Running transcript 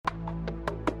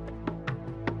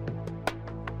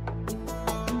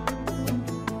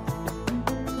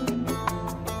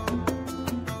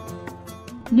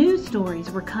News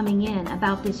stories were coming in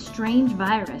about this strange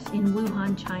virus in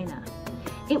Wuhan, China.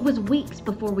 It was weeks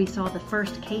before we saw the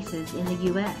first cases in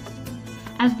the US.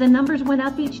 As the numbers went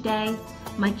up each day,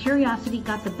 my curiosity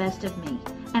got the best of me,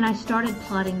 and I started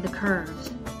plotting the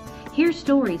curves. Here's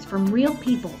stories from real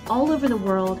people all over the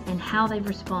world and how they've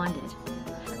responded.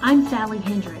 I'm Sally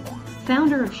Hendrick,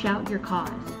 founder of Shout Your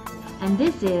Cause, and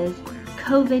this is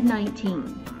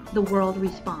COVID-19, The World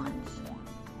Responds.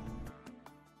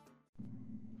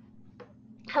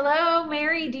 Hello,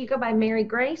 Mary. Do you go by Mary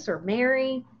Grace or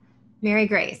Mary? Mary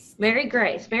Grace. Mary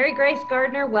Grace. Mary Grace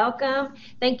Gardner, welcome.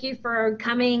 Thank you for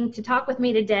coming to talk with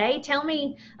me today. Tell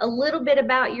me a little bit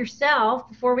about yourself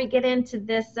before we get into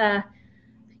this,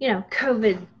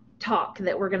 COVID talk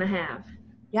that we're going to have.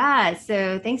 Yeah,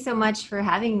 so thanks so much for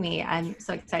having me. I'm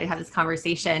so excited to have this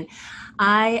conversation.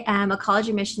 I am a college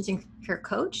admissions and career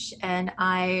coach, and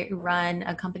I run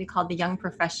a company called The Young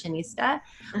Professionista,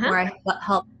 where I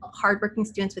help hardworking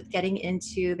students with getting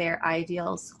into their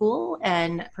ideal school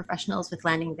and professionals with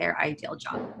landing their ideal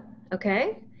job.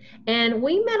 Okay. And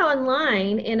we met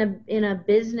online in a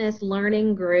business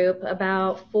learning group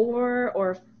about 4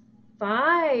 or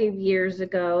 5 years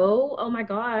ago. Oh my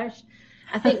gosh.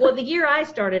 I think, well, the year I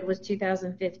started was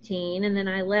 2015, and then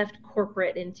I left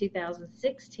corporate in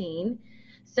 2016.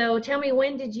 So tell me,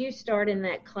 when did you start in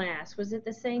that class? Was it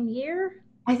the same year?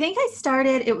 I think I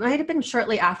started, it might have been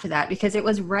shortly after that, because it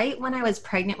was right when I was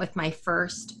pregnant with my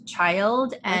first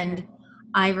child. And Okay.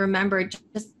 I remember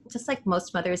just like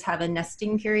most mothers have a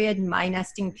nesting period, my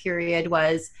nesting period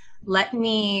was, let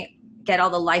me get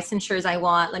all the licensures I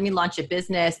want, let me launch a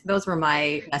business. Those were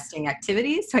my nesting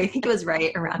activities. So I think it was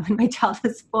right around when my child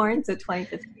was born. So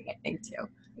 2015, I think too.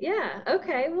 Yeah.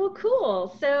 Okay. Well,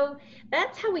 cool. So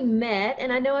that's how we met.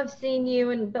 And I know I've seen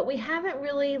you, but we haven't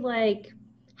really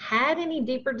had any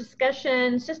deeper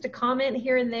discussions, just a comment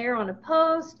here and there on a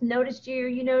post, noticed you,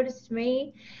 you noticed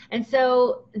me. And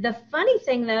so the funny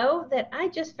thing though, that I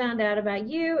just found out about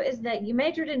you is that you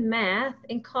majored in math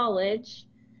in college,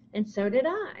 and so did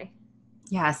I.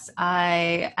 Yes,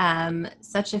 I am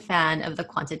such a fan of the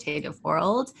quantitative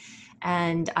world,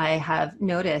 and I have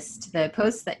noticed the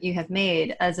posts that you have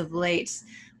made as of late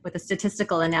with the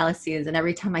statistical analyses, and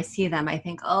every time I see them, I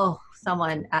think, oh,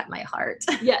 someone at my heart.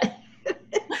 Yeah.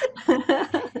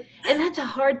 And that's a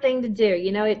hard thing to do.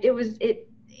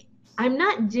 I'm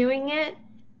not doing it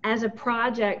as a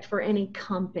project for any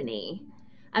company.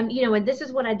 And this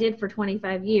is what I did for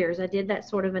 25 years. I did that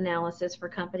sort of analysis for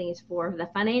companies for the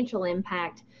financial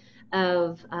impact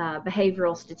of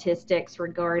behavioral statistics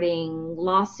regarding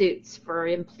lawsuits for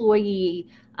employee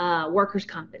workers'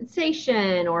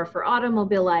 compensation, or for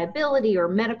automobile liability or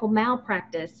medical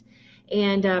malpractice.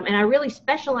 And I really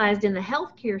specialized in the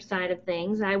healthcare side of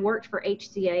things. I worked for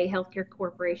HCA, Healthcare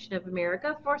Corporation of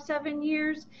America, for 7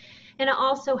 years. And I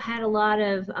also had a lot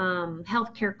of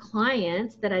healthcare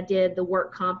clients that I did the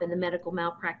work comp and the medical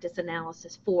malpractice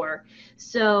analysis for.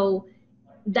 So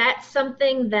that's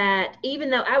something that, even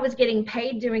though I was getting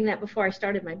paid doing that before I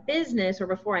started my business, or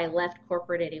before I left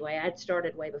corporate anyway, I'd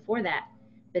started way before that.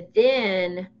 But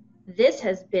then this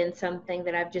has been something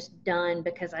that I've just done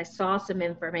because I saw some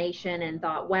information and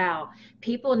thought, wow,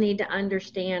 people need to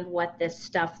understand what this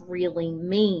stuff really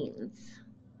means.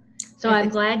 So I'm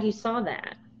glad you saw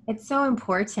that. It's so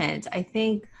important. I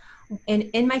think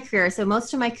in my career, so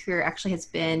most of my career actually has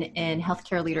been in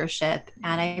healthcare leadership.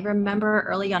 And I remember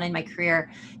early on in my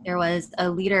career, there was a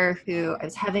leader who I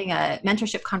was having a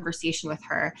mentorship conversation with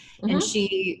her, and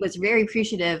she was very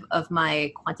appreciative of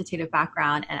my quantitative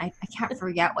background. And I can't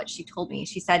forget what she told me.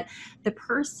 She said, the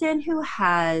person who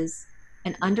has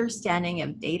an understanding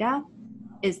of data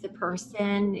is the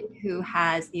person who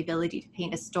has the ability to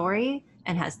paint a story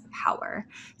and has the power.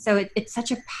 So it's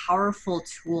such a powerful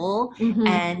tool,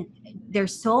 and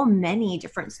there's so many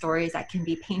different stories that can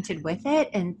be painted with it.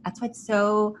 And that's why it's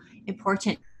so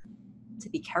important to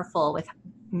be careful with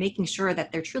making sure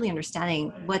that they're truly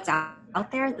understanding what's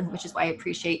out there, which is why I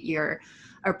appreciate your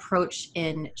approach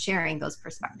in sharing those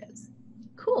perspectives.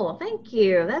 Cool. Thank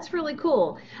you. That's really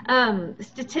cool.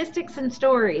 Statistics and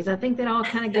stories, I think that all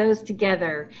kind of goes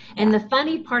together. And the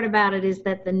funny part about it is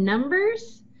that the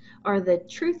numbers are the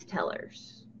truth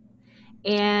tellers.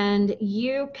 And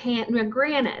you can't, now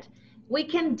granted, we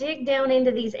can dig down into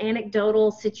these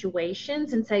anecdotal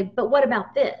situations and say, but what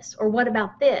about this? Or what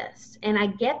about this? And I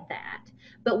get that.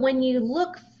 But when you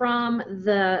look from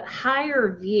the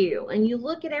higher view and you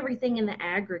look at everything in the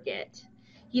aggregate,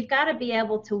 you've got to be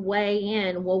able to weigh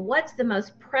in, well, what's the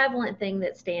most prevalent thing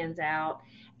that stands out,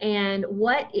 and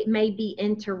what it may be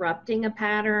interrupting a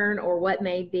pattern, or what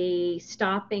may be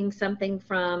stopping something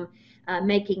from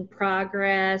making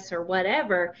progress or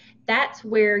whatever, that's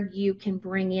where you can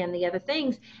bring in the other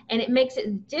things. And it makes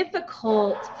it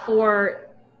difficult for,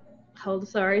 hold,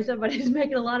 sorry, somebody's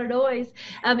making a lot of noise.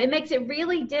 It makes it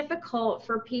really difficult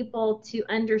for people to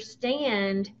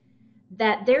understand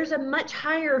that there's a much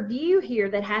higher view here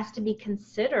that has to be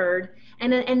considered,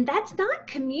 and that's not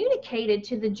communicated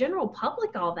to the general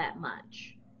public all that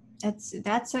much.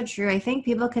 That's so true. I think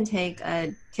people can take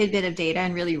a tidbit of data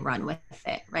and really run with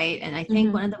it, right? And I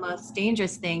think one of the most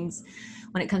dangerous things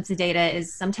when it comes to data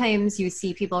is sometimes you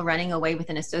see people running away with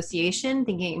an association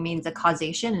thinking it means a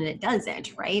causation, and it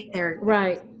doesn't, right? There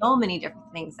are so many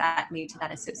different things that lead to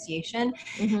that association.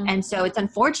 And so it's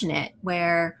unfortunate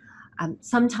where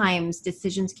sometimes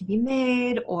decisions can be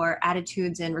made or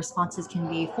attitudes and responses can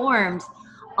be formed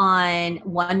on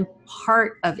one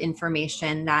part of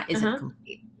information that isn't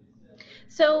complete.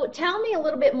 So tell me a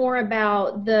little bit more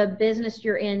about the business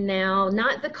you're in now,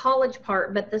 not the college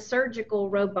part, but the surgical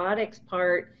robotics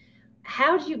part.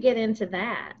 How did you get into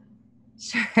that?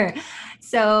 Sure.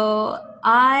 So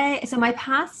my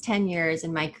past 10 years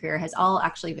in my career has all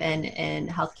actually been in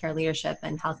healthcare leadership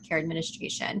and healthcare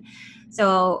administration.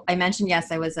 So I mentioned,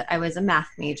 yes, I was a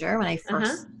math major when I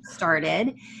first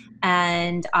started.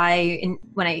 And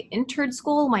when I entered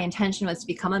school, my intention was to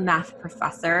become a math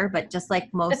professor, but just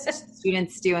like most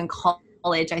students do in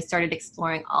college, I started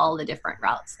exploring all the different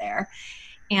routes there.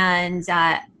 And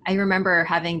I remember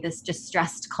having this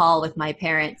distressed call with my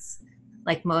parents,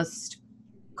 like most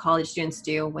college students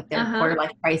do with their quarter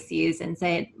life crises, and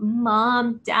say,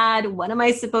 "Mom, Dad, what am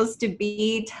I supposed to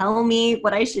be? Tell me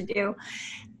what I should do."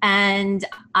 And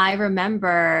I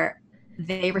remember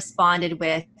they responded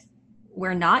with,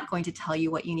 "We're not going to tell you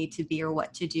what you need to be or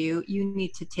what to do. You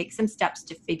need to take some steps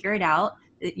to figure it out.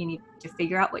 That you need to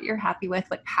figure out what you're happy with,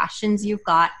 what passions you've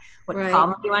got, what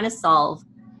problems you want to solve,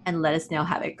 and let us know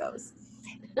how it goes."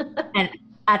 And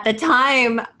at the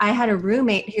time, I had a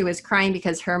roommate who was crying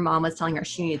because her mom was telling her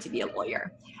she needed to be a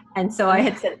lawyer. And so I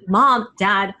had said, "Mom,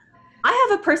 Dad, I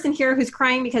have a person here who's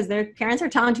crying because their parents are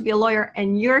telling them to be a lawyer,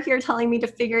 and you're here telling me to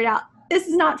figure it out. This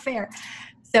is not fair."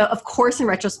 So of course, in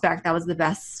retrospect, that was the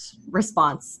best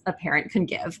response a parent can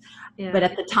give. Yeah. But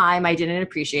at the time, I didn't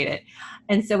appreciate it.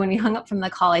 And so when we hung up from the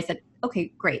call, I said,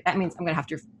 "Okay, great. That means I'm going to have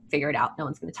to figure it out. No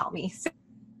one's going to tell me." So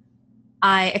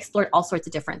I explored all sorts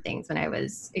of different things when I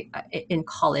was in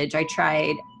college. I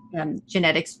tried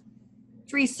genetics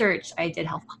research. I did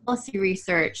health policy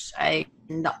research. I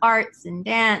in the arts and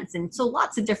dance, and so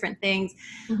lots of different things.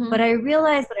 But I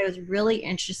realized what I was really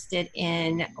interested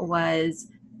in was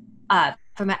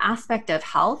from an aspect of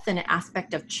health and an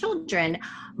aspect of children,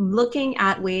 looking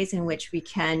at ways in which we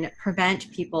can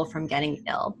prevent people from getting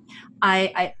ill.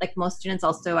 I like most students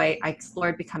also, I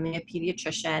explored becoming a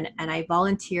pediatrician, and I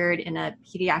volunteered in a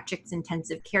pediatrics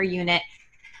intensive care unit.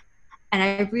 And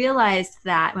I realized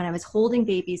that when I was holding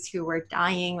babies who were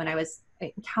dying, when I was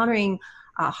encountering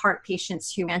heart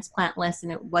patients who were transplantless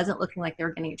and it wasn't looking like they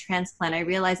were getting a transplant, I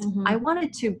realized I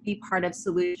wanted to be part of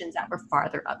solutions that were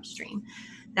farther upstream.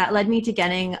 That led me to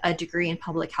getting a degree in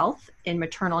public health, in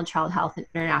maternal and child health and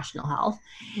international health.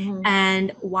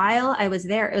 And while I was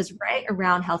there, it was right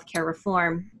around healthcare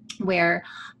reform where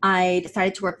I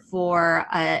decided to work for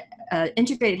an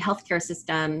integrated healthcare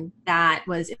system that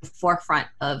was in the forefront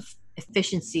of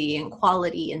efficiency and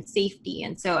quality and safety.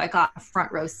 And so I got a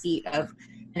front row seat of,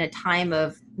 in a time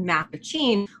of massive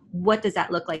change, what does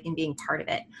that look like in being part of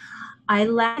it? I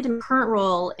landed my current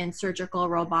role in surgical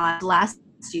robotics last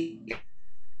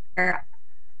year.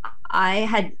 I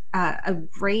had a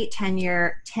great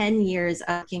tenure, 10 years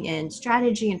of working in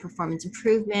strategy and performance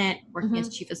improvement, working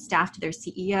as chief of staff to their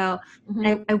CEO.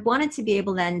 And I wanted to be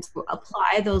able then to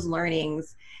apply those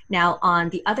learnings now on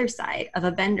the other side of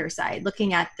a vendor side,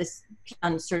 looking at this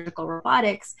on surgical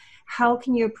robotics. How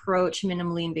can you approach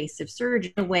minimally invasive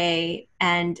surgery in a way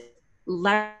and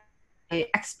leverage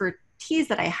expertise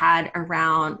that I had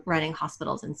around running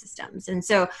hospitals and systems? And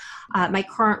so my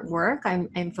current work,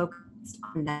 I'm focused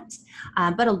on that.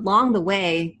 But along the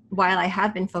way, while I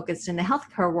have been focused in the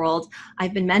healthcare world,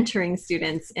 I've been mentoring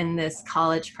students in this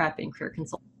college prep and career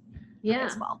consulting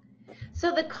as well.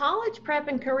 So the college prep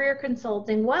and career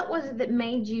consulting, what was it that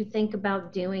made you think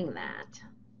about doing that?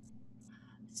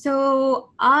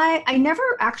 So I never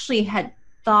actually had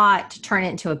thought to turn it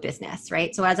into a business,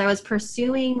 right? So as I was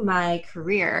pursuing my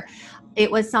career, it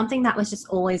was something that was just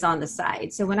always on the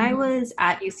side. So when I was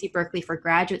at UC Berkeley for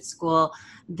graduate school,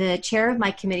 the chair of my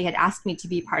committee had asked me to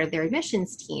be part of their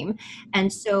admissions team.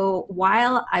 And so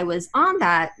while I was on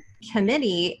that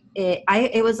committee,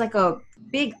 it was like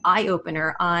big eye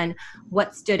opener on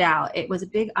what stood out. It was a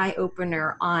big eye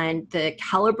opener on the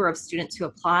caliber of students who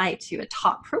apply to a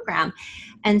top program.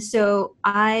 And so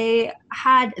I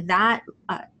had that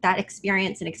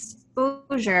experience and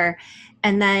exposure.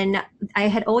 And then I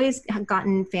had always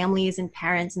gotten families and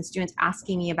parents and students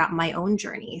asking me about my own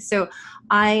journey. So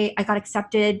I got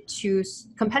accepted to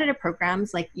competitive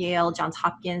programs like Yale, Johns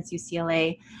Hopkins,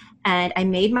 UCLA, and I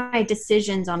made my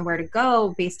decisions on where to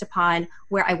go based upon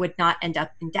where I would not end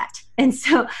up in debt. And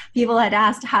so people had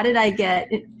asked, how did I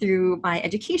get through my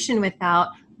education without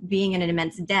being in an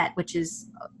immense debt, which is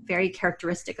very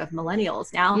characteristic of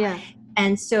millennials now. Yeah.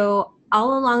 And so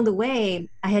all along the way,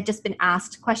 I had just been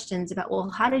asked questions about, well,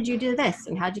 how did you do this?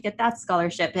 And how did you get that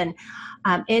scholarship? And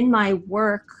in my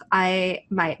work,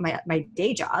 my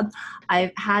day job,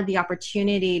 I've had the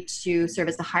opportunity to serve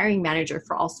as the hiring manager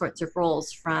for all sorts of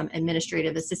roles, from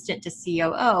administrative assistant to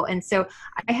COO. And so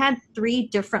I had 3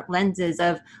 different lenses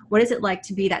of what is it like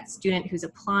to be that student who's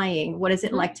applying? What is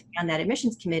it like to be on that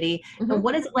admissions committee? And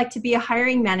what is it like to be a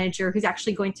hiring manager who's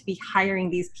actually going to be hiring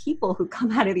these people who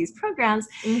come out of these programs?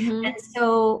 And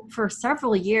so for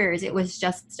several years, it was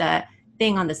just a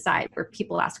thing on the side where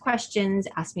people ask questions,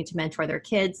 ask me to mentor their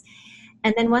kids.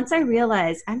 And then once I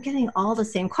realized I'm getting all the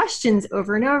same questions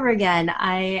over and over again,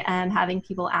 I am having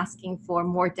people asking for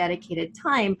more dedicated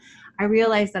time, I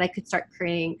realized that I could start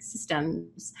creating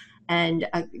systems and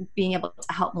being able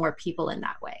to help more people in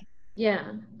that way.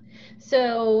 Yeah.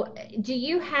 So do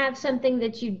you have something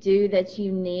that you do that's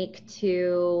unique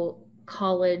to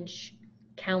college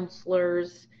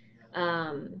counselors,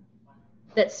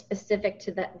 that's specific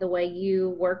to the way you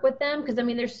work with them? Because I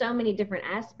mean, there's so many different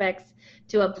aspects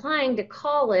to applying to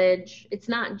college. It's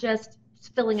not just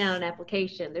filling out an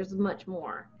application. There's much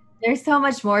more. There's so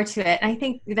much more to it. And I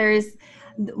think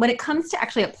when it comes to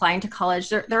actually applying to college,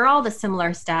 they're all the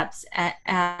similar steps,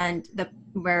 and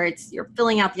where you're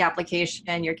filling out the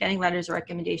application, you're getting letters of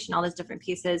recommendation, all those different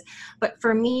pieces. But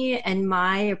for me and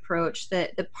my approach,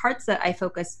 the parts that I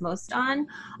focus most on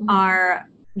are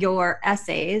your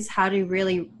essays, how to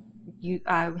really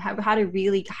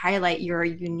highlight your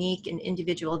unique and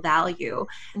individual value.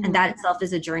 And that itself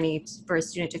is a journey for a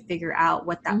student to figure out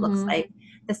what that looks like.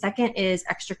 The second is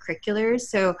extracurriculars.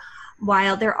 So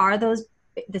while there are the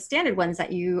standard ones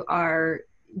that you are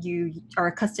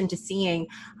accustomed to seeing,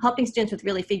 helping students with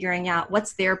really figuring out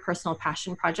what's their personal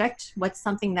passion project, what's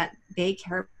something that they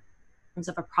care about in terms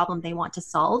of a problem they want to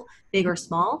solve, big or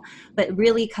small, but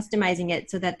really customizing it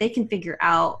so that they can figure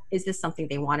out, is this something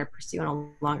they want to pursue in a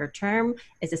longer term?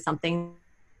 Is this something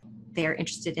they're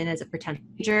interested in as a potential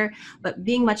major? But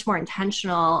being much more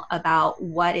intentional about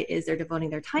what it is they're devoting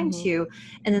their time to.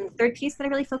 And then the third piece that I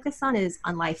really focus on is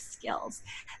on life skills.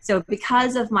 So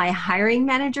because of my hiring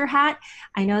manager hat,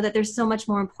 I know that there's so much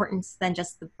more importance than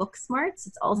just the book smarts.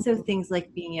 It's also things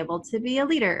like being able to be a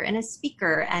leader and a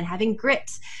speaker, and having grit,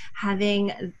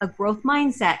 having a growth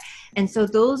mindset. And so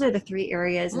those are the 3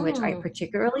 areas in which I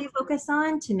particularly focus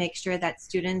on, to make sure that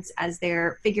students, as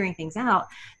they're figuring things out,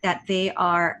 that they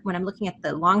are, when I'm looking at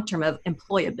the long term of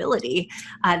employability,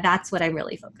 that's what I'm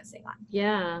really focusing on.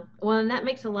 Yeah. Well, and that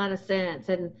makes a lot of sense.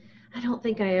 And I don't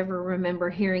think I ever remember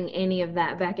hearing any of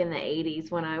that back in the 80s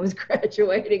when I was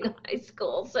graduating high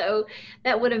school. So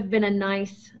that would have been a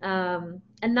nice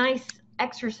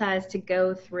exercise to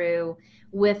go through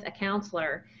with a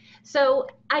counselor. So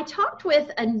I talked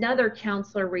with another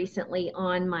counselor recently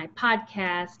on my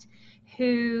podcast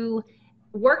who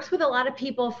works with a lot of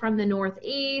people from the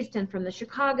Northeast and from the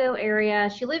Chicago area.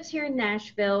 She lives here in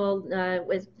Nashville,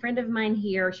 was a friend of mine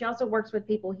here. She also works with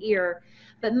people here,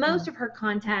 but most of her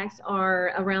contacts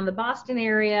are around the Boston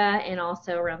area and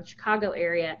also around the Chicago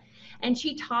area. And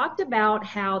she talked about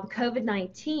how the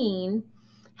COVID-19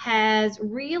 has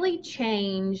really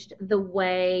changed the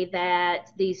way that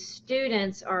these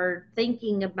students are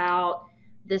thinking about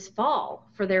this fall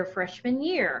for their freshman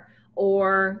year,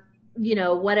 or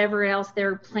whatever else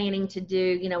they're planning to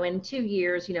do, in 2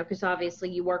 years, because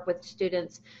obviously you work with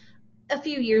students a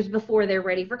few years before they're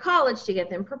ready for college to get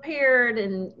them prepared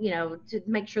and, to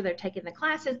make sure they're taking the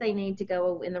classes they need to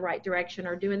go in the right direction,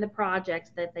 or doing the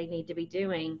projects that they need to be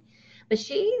doing. But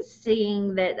she's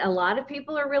seeing that a lot of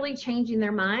people are really changing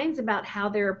their minds about how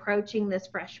they're approaching this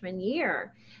freshman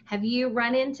year. Have you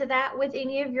run into that with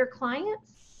any of your clients?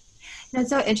 That's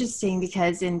so interesting,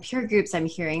 because in peer groups, I'm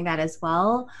hearing that as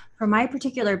well. For my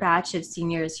particular batch of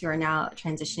seniors who are now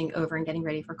transitioning over and getting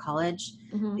ready for college,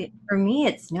 for me,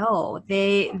 it's no.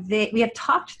 We have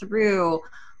talked through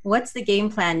what's the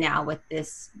game plan now with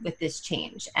this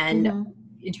change, and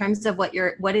in terms of what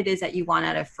it is that you want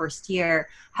out of first year,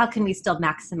 how can we still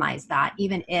maximize that,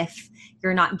 even if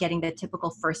you're not getting the typical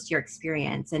first year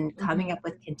experience, and coming up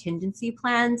with contingency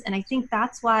plans. And I think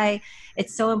that's why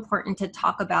it's so important to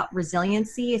talk about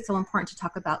resiliency. It's so important to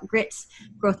talk about grit,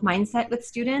 growth mindset with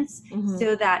students,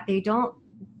 so that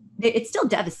it's still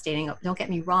devastating, don't get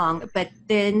me wrong, but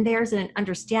then there's an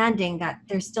understanding that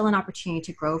there's still an opportunity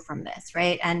to grow from this,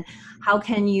 right? And how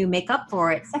can you make up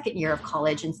for it second year of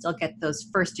college and still get those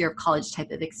first year of college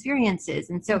type of experiences?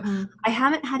 And so I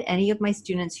haven't had any of my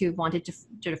students who wanted to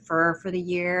defer for the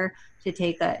year, to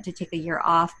take a year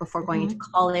off before going into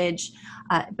college.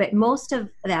 But most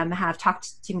of them have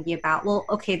talked to me about, well,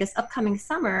 okay, this upcoming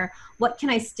summer, what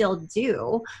can I still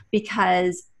do?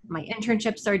 Because my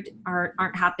internships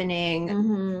aren't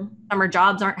happening. Summer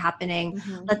jobs aren't happening.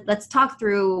 Let's talk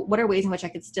through what are ways in which I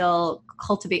could still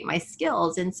cultivate my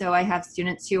skills. And so I have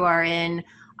students who are in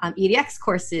EDX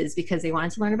courses because they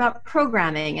wanted to learn about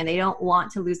programming and they don't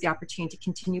want to lose the opportunity to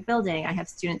continue building. I have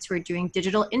students who are doing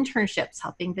digital internships,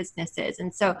 helping businesses.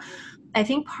 And so I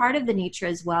think part of the nature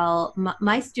as well,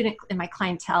 my student and my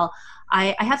clientele,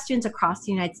 I have students across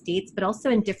the United States, but also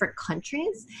in different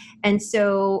countries. And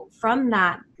so from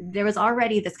that, there was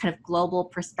already this kind of global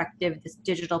perspective, this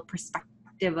digital perspective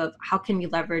of how can we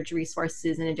leverage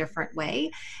resources in a different way.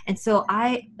 And so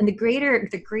the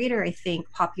greater I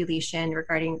think population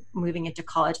regarding moving into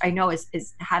college, I know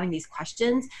is having these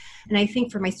questions. And I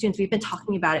think for my students, we've been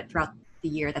talking about it throughout the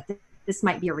year that this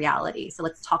might be a reality. So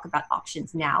let's talk about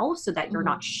options now so that you're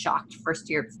not shocked first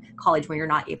year of college when you're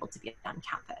not able to be on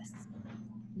campus.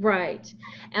 Right.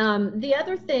 The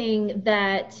other thing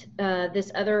that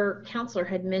this other counselor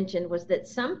had mentioned was that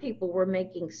some people were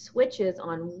making switches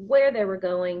on where they were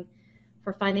going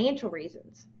for financial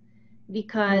reasons,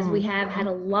 because we have had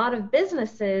a lot of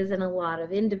businesses and a lot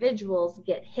of individuals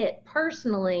get hit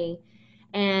personally,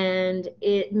 and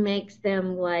it makes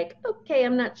them like, okay,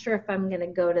 I'm not sure if I'm going to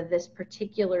go to this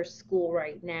particular school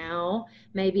right now.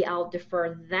 Maybe I'll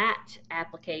defer that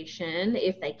application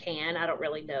if they can. I don't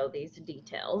really know these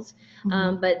details,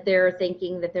 but they're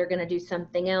thinking that they're going to do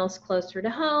something else closer to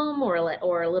home or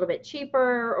a little bit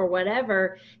cheaper or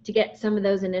whatever to get some of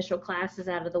those initial classes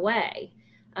out of the way.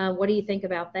 What do you think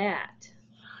about that?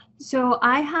 So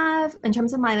I have, in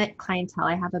terms of my clientele,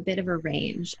 I have a bit of a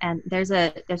range, and there's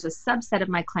a subset of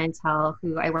my clientele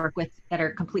who I work with that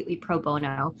are completely pro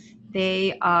bono.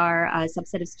 They are a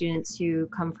subset of students who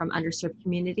come from underserved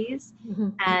communities.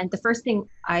 And the first thing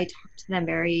I talk to them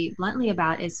very bluntly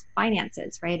about is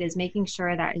finances, right? Is making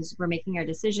sure that as we're making our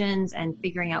decisions and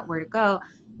figuring out where to go,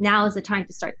 now is the time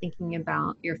to start thinking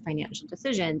about your financial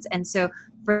decisions. And so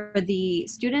for the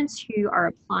students who are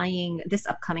applying this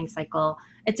upcoming cycle,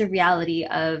 it's a reality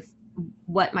of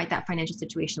what might that financial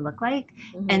situation look like.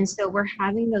 And so we're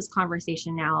having those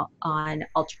conversations now on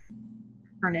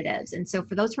alternatives. And so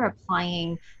for those who are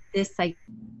applying this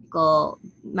cycle,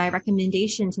 my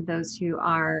recommendation to those who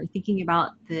are thinking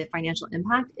about the financial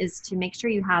impact is to make sure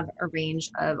you have a range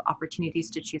of opportunities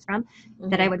to choose from.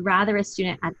 That I would rather a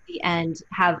student at the end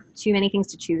have too many things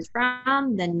to choose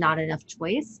from than not enough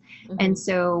choice. And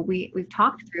so we've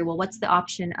talked through, well, what's the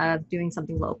option of doing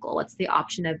something local? What's the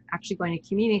option of actually going to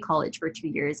community college for 2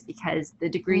 years? Because the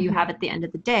degree you have at the end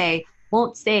of the day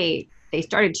won't say they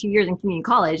started 2 years in community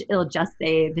college. It'll just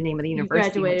say the name of the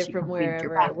university. You graduated from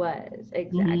wherever it was.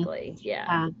 Exactly.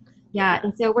 Yeah.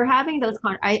 And so we're having those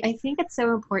I think it's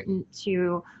so important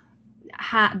to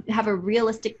have a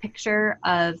realistic picture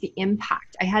of the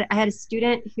impact. I had a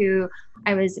student who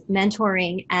I was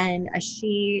mentoring, and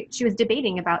she was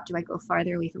debating about, do I go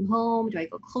farther away from home? Do I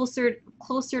go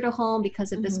closer to home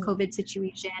because of this COVID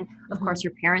situation? Of course,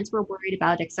 your parents were worried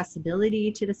about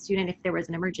accessibility to the student if there was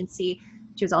an emergency.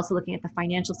 She was also looking at the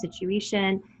financial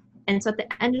situation. And so at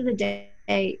the end of the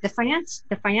day, the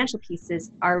financial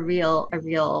pieces are a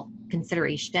real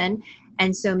consideration.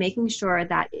 And so making sure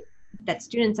that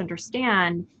students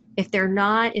understand, if they're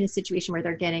not in a situation where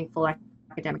they're getting full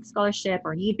academic scholarship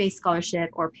or need-based scholarship,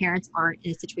 or parents aren't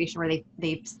in a situation where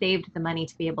they've saved the money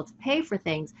to be able to pay for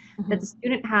things, that the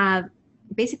student have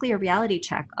basically a reality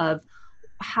check of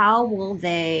how will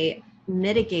they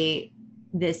mitigate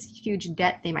this huge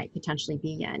debt they might potentially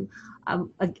be in.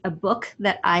 A book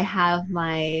that I have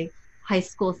my high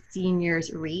school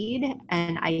seniors read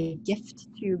and I gift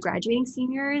to graduating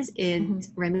seniors is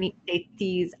Ramit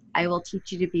Sethi's "I Will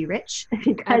Teach You to Be Rich,"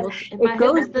 because it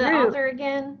goes through the author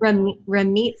again.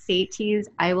 Ramit Sethi's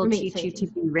 "I Will Teach You to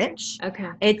Be Rich." Okay.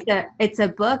 It's a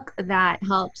book that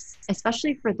helps,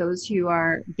 especially for those who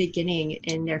are beginning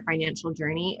in their financial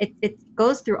journey. It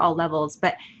goes through all levels,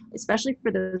 but especially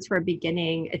for those who are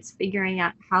beginning, it's figuring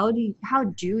out how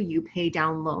do you pay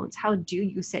down loans? How do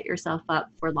you set yourself up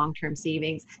for long-term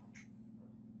savings?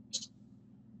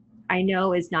 I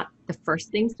know is not the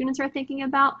first thing students are thinking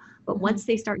about, but once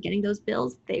they start getting those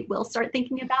bills, they will start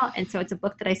thinking about. And so it's a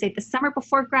book that I say the summer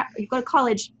before you go to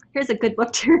college, here's a good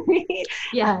book to read.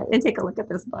 And take a look at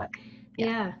this book.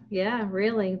 Yeah,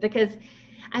 really. Because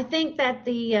I think that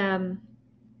the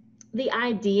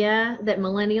idea that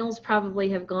millennials probably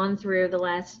have gone through the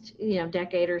last,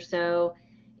 decade or so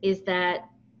is that,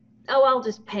 oh, I'll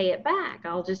just pay it back.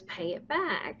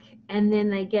 And then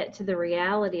they get to the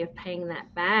reality of paying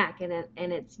that back, and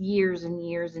it's years and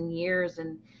years and years,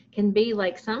 and can be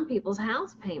like some people's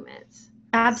house payments.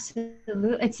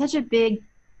 Absolutely. It's such a big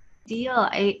deal.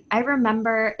 I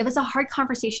remember it was a hard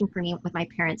conversation for me with my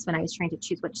parents when I was trying to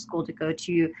choose which school to go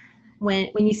to. When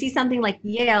you see something like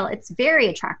Yale, it's very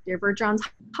attractive, or Johns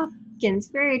Hopkins,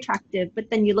 very attractive, but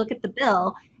then you look at the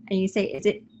bill and you say,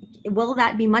 will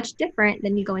that be much different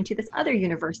than you go into this other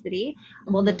university?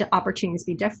 Will the opportunities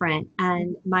be different?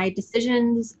 And my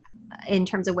decisions in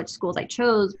terms of which schools I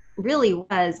chose really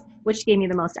was which gave me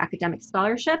the most academic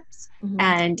scholarships.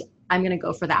 And I'm going to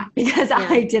go for that because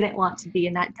I didn't want to be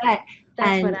in that debt.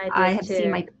 That's what I have too.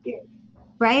 seen my peers,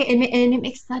 right? And it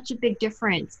makes such a big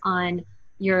difference on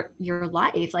your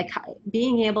life, like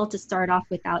being able to start off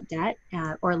without debt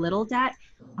or little debt,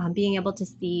 being able to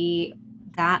see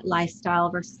that lifestyle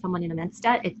versus someone in immense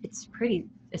debt. It's pretty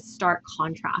a stark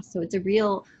contrast. So it's a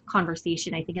real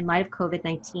conversation, I think, in light of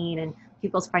COVID-19 and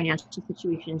people's financial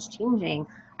situations changing.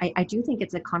 I do think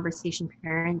it's a conversation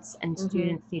parents and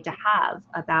students need to have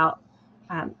about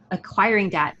acquiring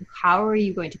debt. How are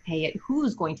you going to pay it?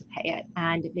 Who's going to pay it?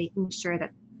 And making sure that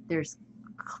there's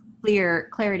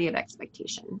clarity of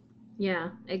expectation. Yeah,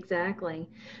 exactly.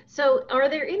 So are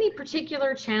there any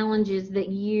particular challenges that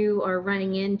you are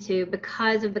running into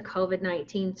because of the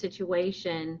COVID-19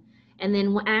 situation? And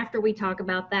then after we talk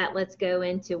about that, let's go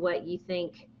into what you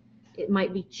think it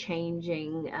might be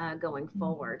changing going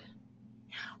forward.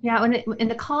 Yeah, in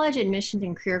the college admissions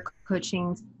and career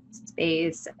coaching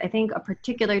space, I think a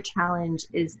particular challenge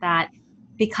is that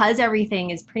because everything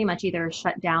is pretty much either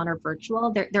shut down or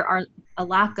virtual, there are a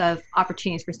lack of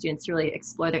opportunities for students to really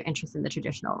explore their interests in the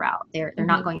traditional route. They're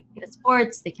not going to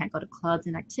sports, they can't go to clubs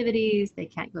and activities, they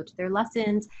can't go to their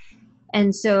lessons.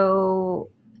 And so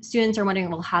students are wondering,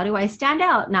 well, how do I stand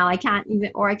out? Now I can't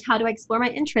even, or how do I explore my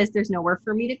interests? There's nowhere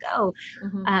for me to go.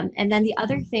 And then the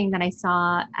other thing that I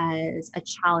saw as a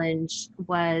challenge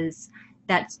was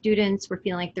that students were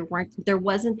feeling like there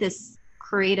wasn't this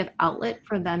creative outlet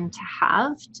for them to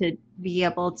have to be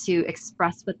able to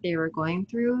express what they were going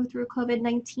through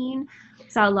COVID-19.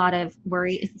 Saw a lot of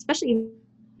worry, especially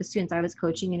the students I was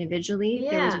coaching individually.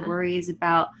 There was worries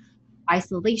about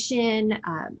isolation,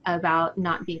 about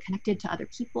not being connected to other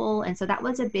people. And so that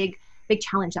was a big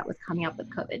challenge that was coming up with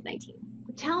COVID-19.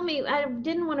 Tell me, I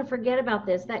didn't want to forget about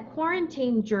this, that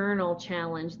quarantine journal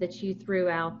challenge that you threw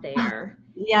out there.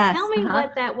 Yes. Tell me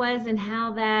what that was and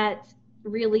how that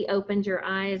really opened your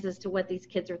eyes as to what these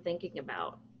kids are thinking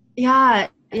about. Yeah.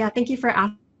 Thank you for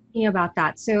asking about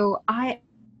that. So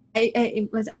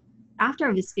it was after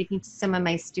I was speaking to some of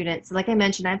my students, like I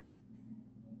mentioned, I have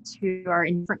who are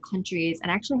in different countries,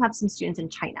 and I actually have some students in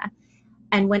China.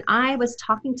 And when I was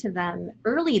talking to them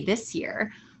early this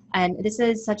year, and this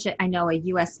is I know a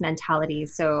US mentality,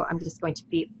 so I'm just going to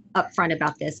be upfront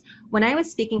about this. When I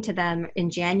was speaking to them in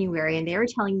January and they were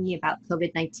telling me about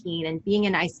COVID-19 and being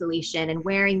in isolation and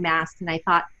wearing masks, and I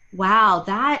thought, wow,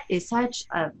 that is such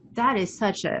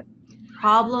a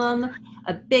problem,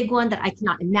 a big one that I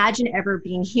cannot imagine ever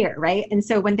being here, right? And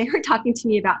so when they were talking to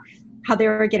me about how they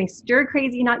were getting stir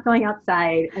crazy not going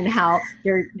outside, and how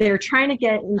they're trying to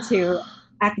get into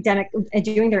academic and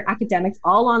doing their academics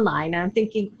all online, and I'm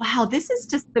thinking, wow, this is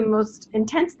just the most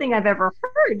intense thing I've ever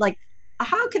heard. Like,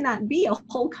 how can that be? A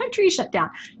whole country shut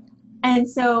down. And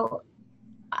so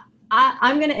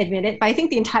I'm going to admit it, but I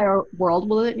think the entire world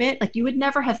will admit, like, you would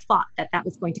never have thought that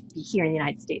was going to be here in the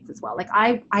United States as well. Like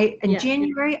in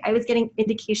January, I was getting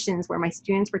indications where my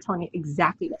students were telling me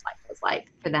exactly what life was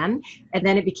like for them. And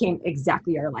then it became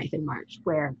exactly our life in March,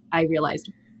 where I realized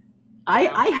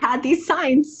I had these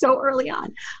signs so early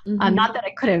on. Not that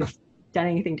I could have done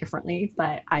anything differently,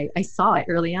 but I saw it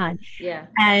early on. Yeah.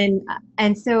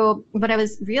 And so, but I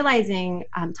was realizing,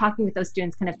 talking with those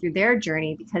students kind of through their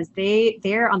journey, because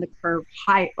they're on the curve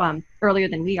high, earlier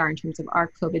than we are in terms of our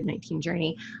COVID-19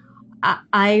 journey.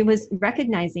 I was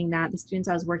recognizing that the students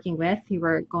I was working with who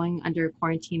were going under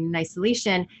quarantine and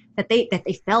isolation, that they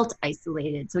felt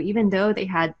isolated. So even though they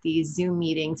had these Zoom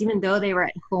meetings, even though they were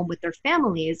at home with their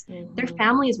families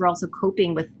were also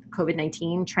coping with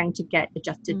COVID-19, trying to get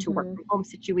adjusted to work from home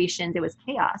situations. It was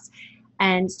chaos.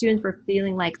 And students were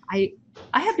feeling like, I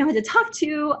have no one to talk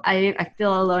to. I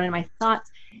feel alone in my thoughts.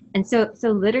 And so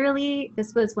literally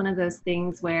this was one of those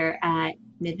things where at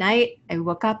midnight I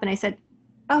woke up and I said,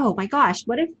 oh my gosh,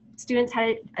 what if students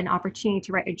had an opportunity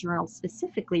to write a journal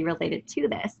specifically related to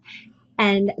this?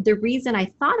 And the reason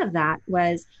I thought of that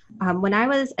was when I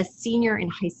was a senior in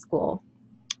high school,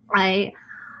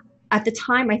 at the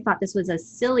time I thought this was a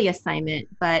silly assignment,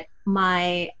 but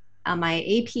my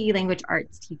AP language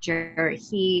arts teacher,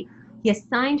 he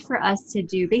assigned for us to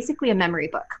do basically a memory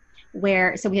book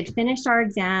so we had finished our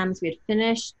exams, we had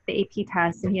finished the AP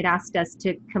tests, and he had asked us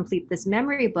to complete this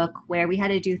memory book where we had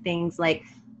to do things like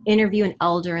interview an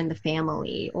elder in the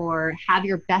family, or have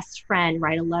your best friend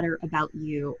write a letter about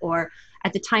you, or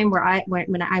at the time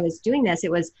when I was doing this,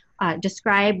 it was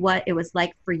describe what it was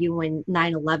like for you when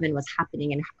 9/11 was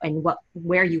happening, and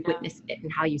where you witnessed it and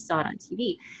how you saw it on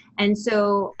TV. And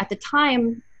so at the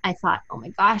time I thought, oh my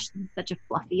gosh, this is such a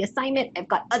fluffy assignment. I've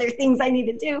got other things I need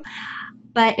to do.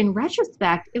 But in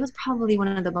retrospect, it was probably one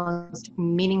of the most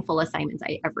meaningful assignments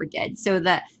I ever did. So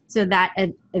that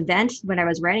event when I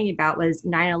was writing about was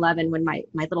 9/11, when my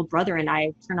little brother and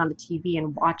I turned on the TV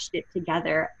and watched it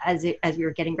together as we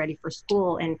were getting ready for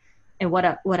school, and what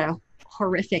a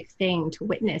horrific thing to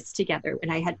witness together.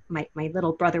 And I had my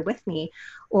little brother with me,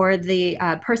 or the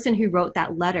person who wrote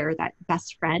that letter, that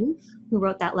best friend who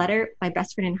wrote that letter, my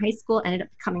best friend in high school ended up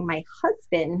becoming my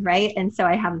husband, right? And so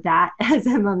I have that as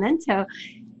a memento.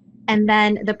 And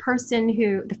then the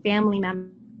family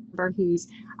member whose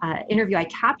interview I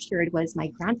captured was my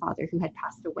grandfather, who had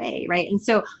passed away, right? And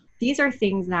so these are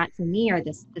things that for me are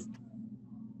this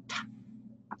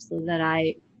so that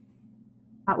I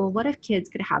thought, well, what if kids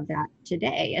could have that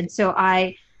today? And so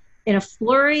in a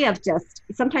flurry of just,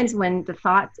 sometimes when the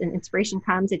thoughts and inspiration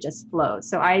comes, it just flows.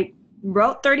 So I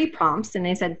wrote 30 prompts, and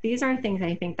I said, these are things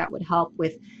I think that would help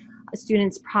with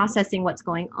students processing what's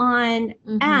going on.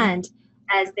 And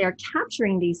as they're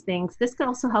capturing these things, this could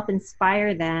also help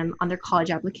inspire them on their college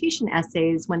application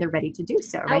essays when they're ready to do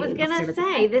so, right? I was going to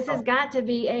say, this has got to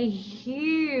be a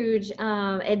huge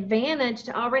advantage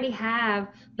to already have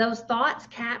those thoughts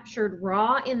captured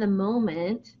raw in the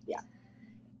moment. Yeah.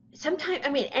 Sometimes,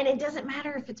 and it doesn't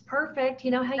matter if it's perfect.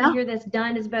 You know how you hear this,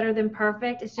 done is better than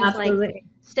perfect? It's just like,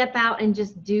 step out and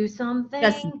just do something.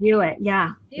 Just do it.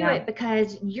 Yeah. Do it,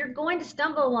 because you're going to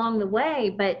stumble along the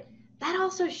way, but that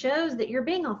also shows that you're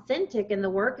being authentic in the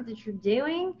work that you're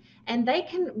doing, and they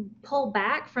can pull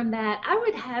back from that. I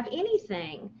would have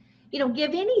anything,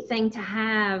 give anything to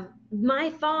have my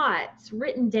thoughts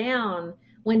written down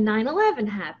when 9/11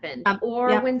 happened,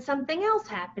 or when something else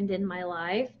happened in my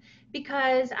life,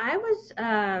 because I was,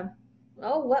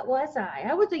 what was I?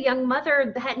 I was a young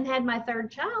mother that hadn't had my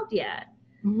third child yet.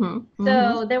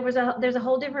 So there's a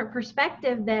whole different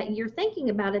perspective that you're thinking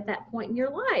about at that point in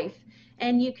your life.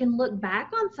 And you can look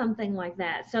back on something like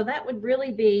that. So that would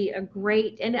really be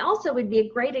and it also would be a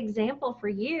great example for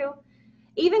you,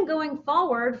 even going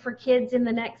forward for kids in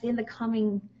the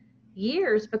coming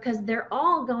years, because they're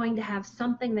all going to have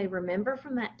something they remember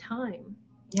from that time.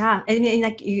 Yeah, and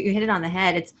like you hit it on the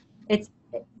head.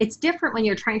 It's different when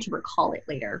you're trying to recall it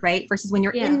later, right? Versus when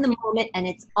you're in the moment and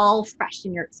it's all fresh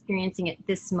and you're experiencing it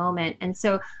this moment. And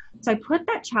so I put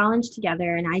that challenge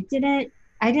together, and I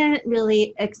didn't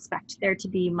really expect there to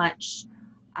be much.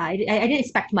 I didn't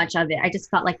expect much of it. I just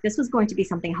felt like this was going to be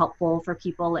something helpful for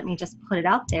people. Let me just put it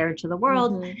out there to the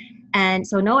world. And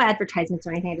so no advertisements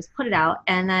or anything. I just put it out.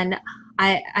 And then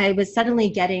I was suddenly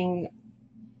getting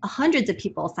hundreds of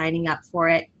people signing up for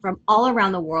it from all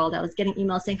around the world. I was getting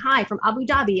emails saying, hi, from Abu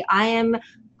Dhabi. I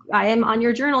am on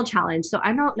your journal challenge. So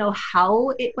I don't know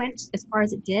how it went as far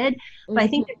as it did, but I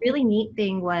think the really neat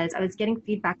thing was I was getting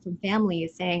feedback from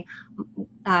families saying,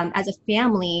 as a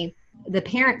family, the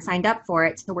parents signed up for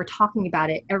it, so we're talking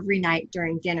about it every night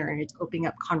during dinner, and it's opening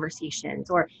up conversations.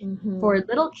 Or for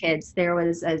little kids, there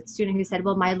was a student who said,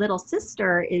 well, my little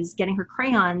sister is getting her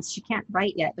crayons. She can't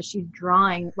write yet, but she's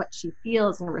drawing what she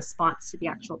feels in response to the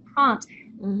actual prompt.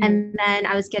 And then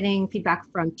I was getting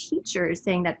feedback from teachers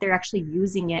saying that they're actually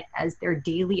using it as their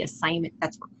daily assignment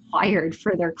that's required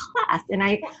for their class. And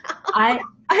I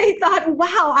thought,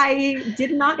 wow, I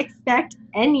did not expect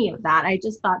any of that. I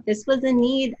just thought this was a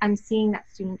need I'm seeing that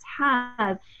students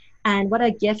have. And what a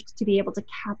gift to be able to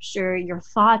capture your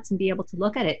thoughts and be able to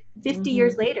look at it 50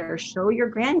 years later, show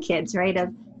your grandkids, right, of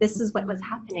this is what was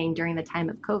happening during the time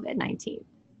of COVID-19.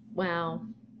 Wow.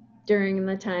 During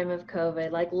the time of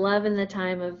COVID, like love in the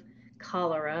time of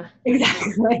cholera.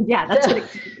 Exactly. Yeah, that's what it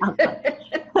sounds like.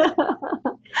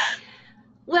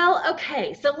 Well,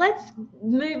 okay, so let's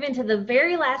move into the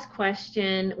very last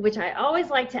question, which I always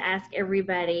like to ask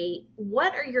everybody.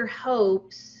 What are your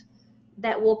hopes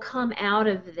that will come out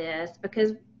of this?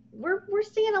 Because we're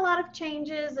seeing a lot of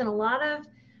changes and a lot of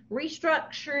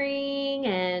restructuring,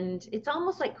 and it's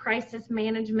almost like crisis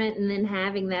management and then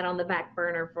having that on the back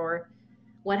burner for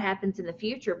what happens in the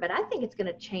future. But I think it's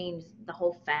going to change the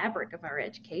whole fabric of our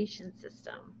education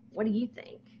system. What do you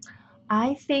think?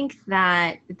 I think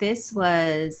that this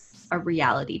was a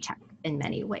reality check in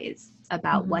many ways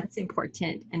about what's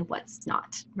important and what's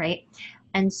not, right?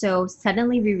 And so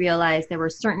suddenly we realized there were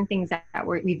certain things that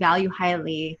we value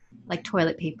highly, like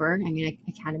toilet paper. I mean,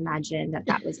 I can't imagine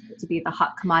that was to be the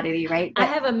hot commodity, right? But I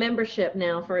have a membership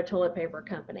now for a toilet paper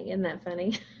company. Isn't that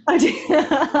funny?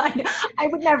 I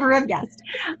would never have guessed.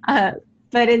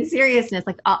 But in seriousness,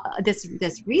 like this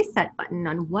reset button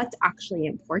on what's actually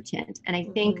important. And I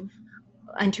think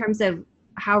in terms of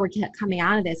how we're coming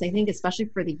out of this, I think especially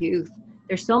for the youth,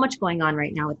 there's so much going on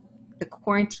right now with the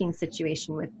quarantine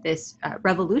situation, with this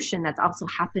revolution that's also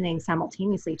happening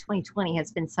simultaneously. 2020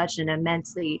 has been such an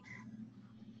immensely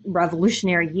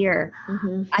revolutionary year.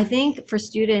 I think for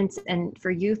students and for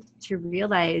youth to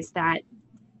realize that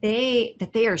they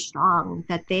are strong,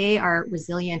 that they are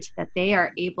resilient, that they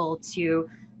are able to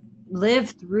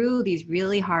live through these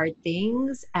really hard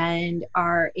things and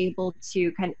are able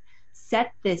to kind of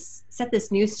set this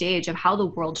new stage of how the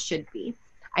world should be.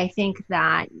 I think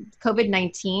that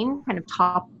COVID-19 kind of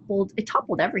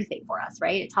toppled everything for us,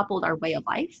 right? It toppled our way of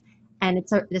life. And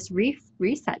it's this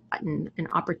reset button, an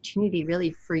opportunity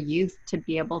really for youth to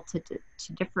be able to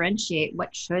differentiate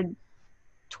what should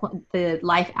the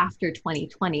life after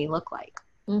 2020 look like.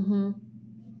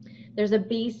 There's a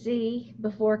BC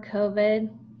before COVID.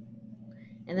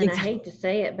 And then I hate to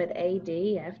say it, but AD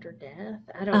after death.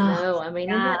 I don't know. I mean,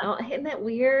 isn't that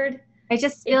weird? It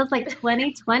just feels like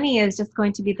 2020 is just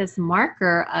going to be this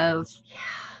marker of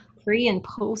pre and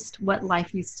post what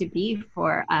life used to be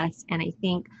for us. And I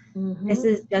think this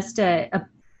is just I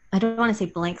don't want to say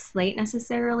blank slate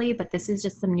necessarily, but this is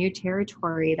just some new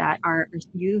territory that our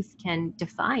youth can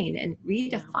define and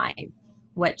redefine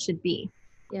what should be.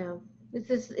 Yeah.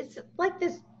 It's like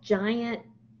this giant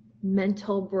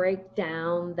mental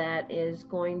breakdown that is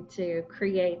going to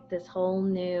create this whole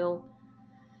new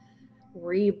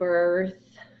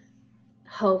rebirth,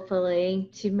 hopefully,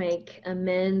 to make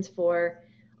amends for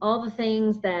all the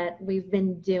things that we've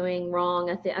been doing wrong.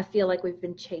 I feel like we've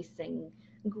been chasing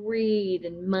greed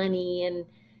and money and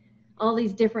all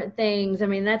these different things. I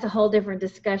mean, that's a whole different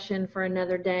discussion for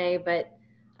another day, but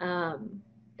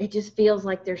it just feels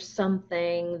like there's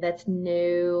something that's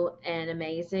new and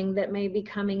amazing that may be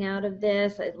coming out of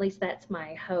this. At least that's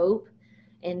my hope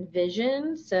and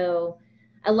vision. So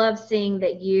I love seeing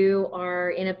that you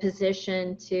are in a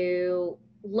position to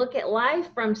look at life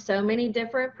from so many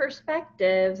different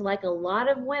perspectives, like a lot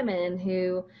of women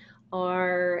who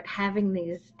are having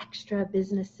these extra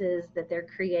businesses that they're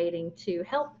creating to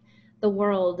help the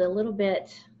world a little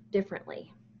bit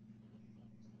differently.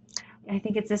 I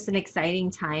think it's just an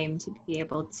exciting time to be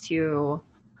able to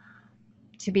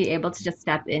just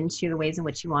step into the ways in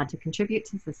which you want to contribute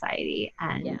to society.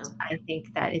 And I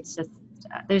think that it's just,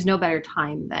 there's no better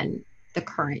time than the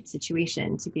current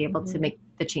situation to be able to make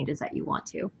the changes that you want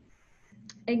to.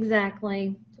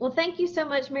 Exactly. Well, thank you so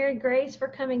much, Mary Grace, for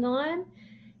coming on,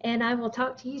 and I will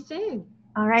talk to you soon.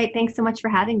 All right. Thanks so much for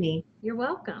having me. You're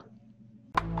welcome.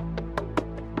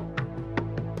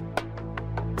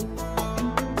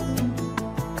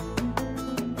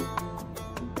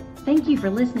 Thank you for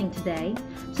listening today.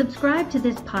 Subscribe to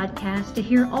this podcast to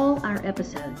hear all our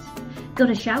episodes. Go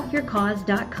to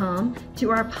shoutyourcause.com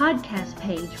to our podcast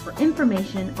page for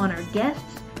information on our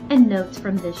guests and notes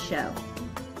from this show.